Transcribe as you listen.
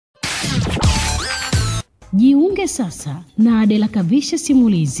Jiunge sasa na Adela Kavishe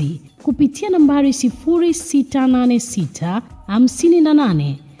Simulizi kupitia nambari 0686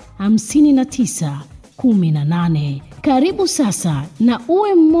 58 59 18. Karibu sasa na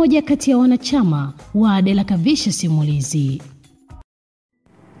uwe mmoja kati ya wanachama wa Adela Kavishe Simulizi.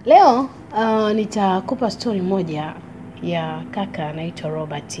 Leo nitakupa story moja ya kaka anaitwa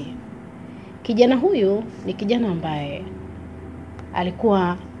Robert. Kijana huyu ni kijana ambaye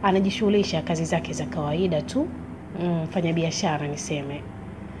alikuwa anajishughulisha kazi zake za kawaida tu, mfanya biashara niseme.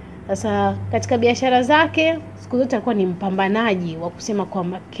 Sasa katika biashara zake siku zote alikuwa ni mpambanaji wa kusema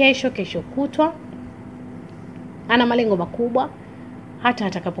kwamba kesho kutwa ana malengo makubwa, hata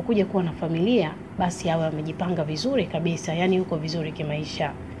atakapokuja kuwa na familia basi awe amejipanga vizuri kabisa, yani yuko vizuri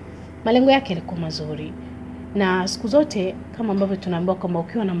kimaisha. Malengo yake yalikuwa mazuri. Na siku zote kama ambavyo tunaambiwa kwamba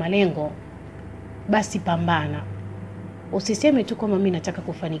ukiwa na malengo basi pambana. Usiseme tu kwamba mimi nataka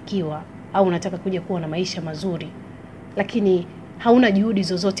kufanikiwa au nataka kuja kuwa na maisha mazuri, lakini hauna juhudi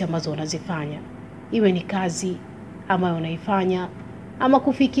zozote ambazo unazifanya. Iwe ni kazi ama unaifanya ama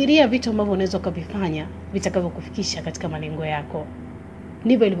kufikiria vitu ambavyo unaweza kuvifanya vitakavyokufikisha katika malengo yako.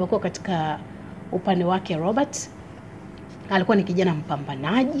 Ndivyo ilivyokuwa katika upande wake Robert. Alikuwa ni kijana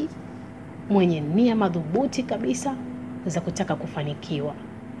mpambanaji, mwenye nia madhubuti kabisa za kutaka kufanikiwa.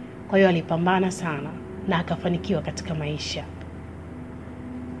 Kwa hiyo alipambana sana na akafanikiwa katika maisha.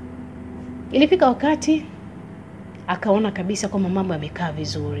 Ilifika wakati akaona kabisa kwamba mambo yamekaa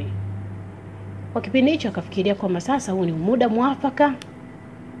vizuri. Kwa kipindi hicho akafikiria kwamba sasa huu ni muda mwafaka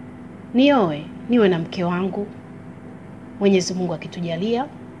niwe na mke wangu, Mwenyezi Mungu akitujalia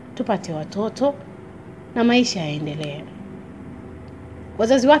tupate watoto na maisha yaendelee.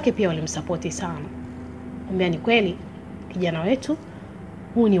 Wazazi wake pia walimsapoti sana. Kumbe ni kweli kijana wetu,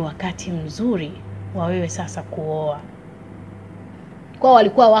 huu ni wakati mzuri wa wewe sasa kuoa. Kwa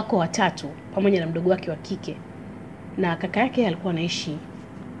walikuwa wako watatu pamoja na mdogo wake wa kike, na kaka yake alikuwa anaishi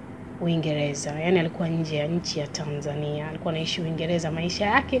Uingereza, yani alikuwa nje ya nchi ya Tanzania. Alikuwa anaishi Uingereza, maisha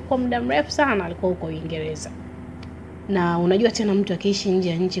yake kwa muda mrefu sana alikuwa huko Uingereza. Na unajua tena mtu akiishi nje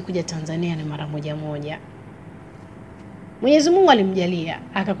ya nchi kuja Tanzania ni mara moja. Mwenyezi Mungu alimjalia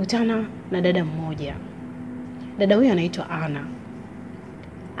akakutana na dada mmoja. Dada huyo anaitwa Ana.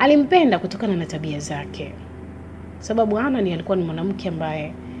 Alimpenda kutokana na tabia zake. Sababu Ana alikuwa ni mwanamke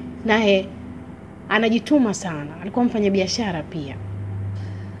ambaye naye anajituma sana. Alikuwa mfanyabiashara pia.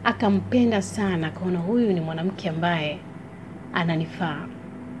 Akampenda sana, akaona huyu ni mwanamke ambaye ananifaa.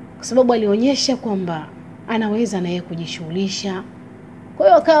 Kwa sababu alionyesha kwamba anaweza na yeye kujishughulisha. Kwa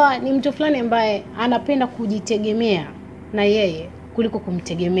hiyo akawa ni mtu fulani ambaye anapenda kujitegemea na yeye kuliko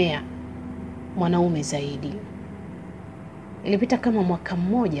kumtegemea mwanaume zaidi. Ilipita kama mwaka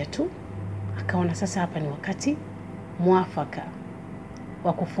mmoja tu, akaona sasa hapa ni wakati mwafaka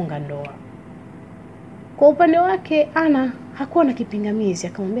wa kufunga ndoa. Kwa upande wake Ana hakuwa na kipingamizi,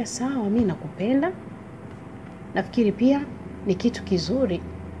 akamwambia sawa, mimi nakupenda. Nafikiri pia ni kitu kizuri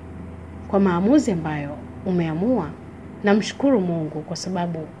kwa maamuzi ambayo umeamua. Namshukuru Mungu kwa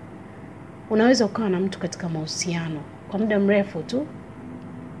sababu unaweza ukawa na mtu katika mahusiano kwa muda mrefu tu,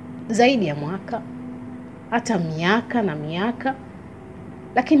 zaidi ya mwaka, hata miaka na miaka,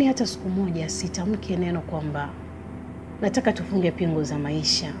 lakini hata siku moja sitamke neno kwamba nataka tufunge pingu za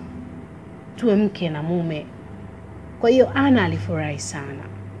maisha, tuwe mke na mume. Kwa hiyo Ana alifurahi sana.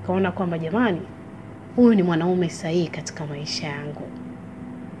 Kaona kwamba jamani, huyu ni mwanaume sahihi katika maisha yangu.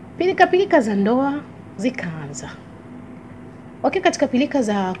 Pilika za ndoa zikaanza. Wakiwa katika pilika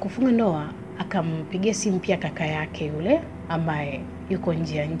za kufunga ndoa, akampigia simu pia kaka yake yule ambaye yuko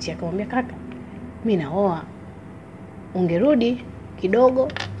nje ya nchi. Akamwambia, kaka, mimi naoa, ungerudi kidogo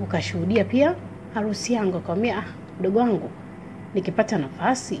ukashuhudia pia harusi yangu. Akamwambia, mdogo wangu, nikipata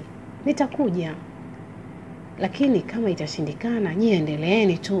nafasi nitakuja, lakini kama itashindikana nyie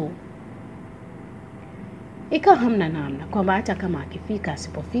endeleeni tu. Ikawa hamna namna, kwamba hata kama akifika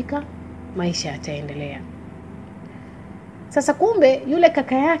asipofika maisha yataendelea. Sasa kumbe yule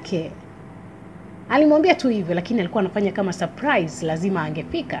kaka yake alimwambia tu hivyo, lakini alikuwa anafanya kama surprise, lazima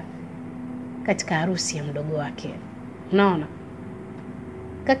angefika katika harusi ya mdogo wake. Unaona?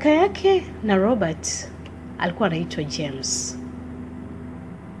 Kaka yake na Robert alikuwa anaitwa James.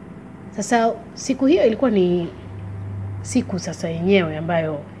 Sasa siku hiyo ilikuwa ni siku sasa yenyewe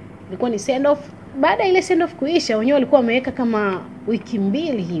ambayo ilikuwa ni send off. Baada ile send off kuisha, wenyewe walikuwa wameweka kama wiki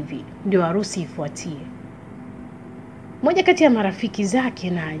 2 hivi ndio harusi ifuatie. Moja kati ya marafiki zake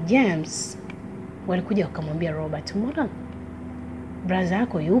na James walikuja wakamwambia Robert, mbona brother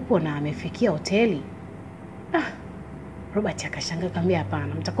yako yupo na amefikia hoteli? Robert akashangaa, akamwambia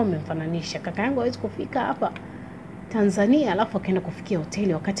hapana, mtakuwa mmemfananisha, kaka yangu hawezi kufika hapa Tanzania alafu akaenda kufikia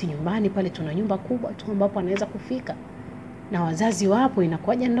hoteli, wakati nyumbani pale tuna nyumba kubwa tu ambapo anaweza kufika. Na wazazi wapo,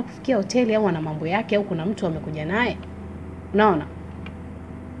 inakuwaje anaenda kufikia hoteli? Au ana mambo yake, au kuna mtu amekuja naye? Unaona?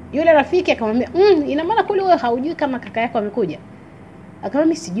 Yule rafiki akamwambia, ina maana kule wewe haujui kama kaka yako amekuja? Akamwambia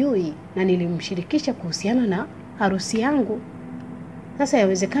mimi sijui, na nilimshirikisha kuhusiana na harusi yangu. Sasa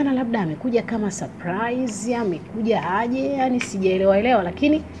yawezekana labda amekuja kama surprise, amekuja aje, yani sijaelewa,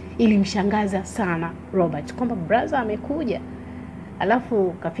 lakini ilimshangaza sana Robert kwamba brother amekuja.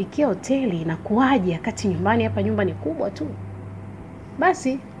 Alafu kafikia hoteli, na kuaje wakati nyumbani hapa nyumba ni kubwa tu.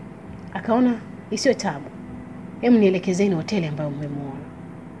 Basi akaona isiwe tabu, hebu nielekezeni hoteli ambayo mmemuona.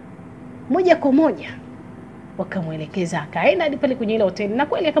 Moja kwa moja wakamuelekeza, akaenda hadi pale kwenye ile hoteli, na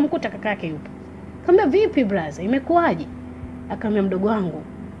kweli akamkuta kaka yake yupo. Akamwambia vipi brother, imekuaje? Akamwambia mdogo wangu,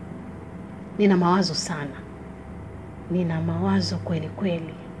 nina mawazo sana. Nina mawazo kweli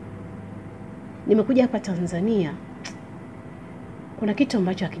kweli. Nimekuja hapa Tanzania, kuna kitu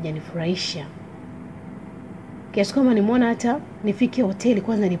ambacho hakijanifurahisha. Kiasi kwamba nimeona hata nifike hoteli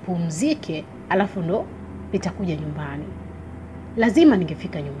kwanza nipumzike, alafu ndo nitakuja nyumbani. Lazima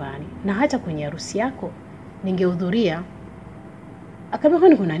ningefika nyumbani, na hata kwenye harusi yako ningehudhuria. Akamwambia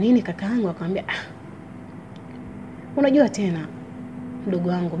kwani kuna nini kakaangu? Akamwambia unajua tena mdogo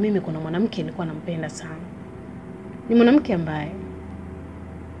wangu, mimi kuna mwanamke nilikuwa nampenda sana. Ni mwanamke ambaye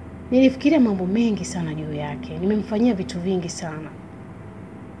nilifikiria mambo mengi sana juu yake. Nimemfanyia vitu vingi sana.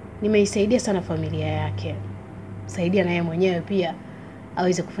 Nimeisaidia sana familia yake. Saidia na yeye mwenyewe pia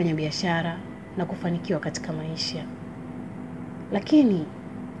aweze kufanya biashara na kufanikiwa katika maisha. Lakini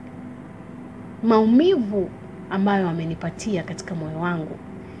maumivu ambayo amenipatia katika moyo wangu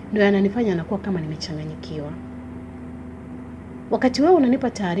ndio yananifanya nakuwa kama nimechanganyikiwa. Wakati wewe unanipa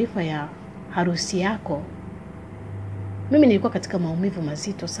taarifa ya harusi yako, mimi nilikuwa katika maumivu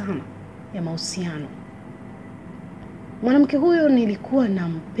mazito sana ya mahusiano. Mwanamke huyo nilikuwa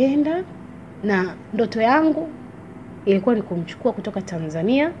nampenda, na ndoto yangu ilikuwa ni kumchukua kutoka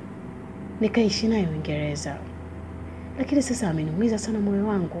Tanzania nikaishi naye Uingereza. Lakini sasa ameniumiza sana moyo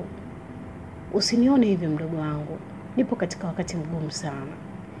wangu. Usinione hivi mdogo wangu, nipo katika wakati mgumu sana.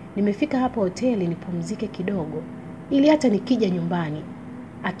 Nimefika hapa hoteli nipumzike kidogo, ili hata nikija nyumbani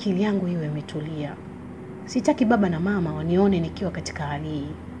akili yangu iwe imetulia. Sitaki baba na mama wanione nikiwa katika hali hii.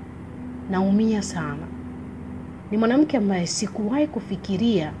 Naumia sana. Ni mwanamke ambaye sikuwahi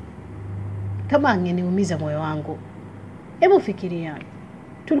kufikiria kama angeniumiza moyo wangu. Hebu fikiria,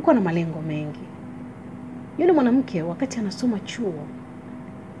 tulikuwa na malengo mengi. Yule mwanamke wakati anasoma chuo,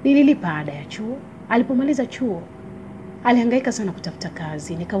 nililipa ada ya chuo. Alipomaliza chuo, alihangaika sana kutafuta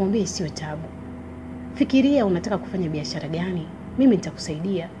kazi. Nikamwambia isiwe tabu. Fikiria unataka kufanya biashara gani? Mimi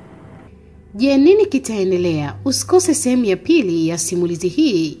nitakusaidia. Je, nini kitaendelea? Usikose sehemu ya pili ya simulizi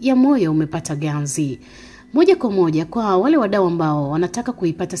hii ya Moyo Umepata Ganzi. Moja kwa moja kwa wale wadau ambao wanataka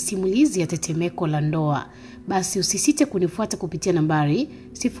kuipata simulizi ya tetemeko la ndoa, basi usisite kunifuata kupitia nambari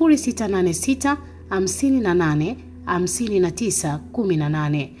 0686 58 59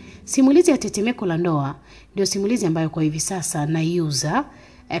 18. Simulizi ya tetemeko la ndoa ndio simulizi ambayo kwa hivi sasa naiuza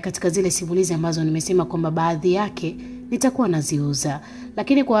katika zile simulizi ambazo nimesema kwamba baadhi yake nitakuwa naziuza.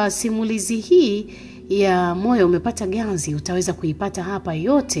 Lakini kwa simulizi hii ya Moyo Umepata Ganzi utaweza kuipata hapa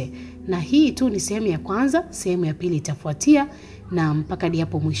yote, na hii tu ni sehemu ya kwanza. Sehemu ya pili itafuatia na mpaka hadi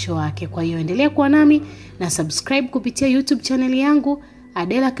hapo mwisho wake. Kwa hiyo endelea kuwa nami na subscribe kupitia YouTube channel yangu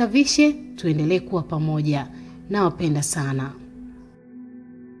Adela Kavishe, tuendelee kuwa pamoja. Nawapenda sana.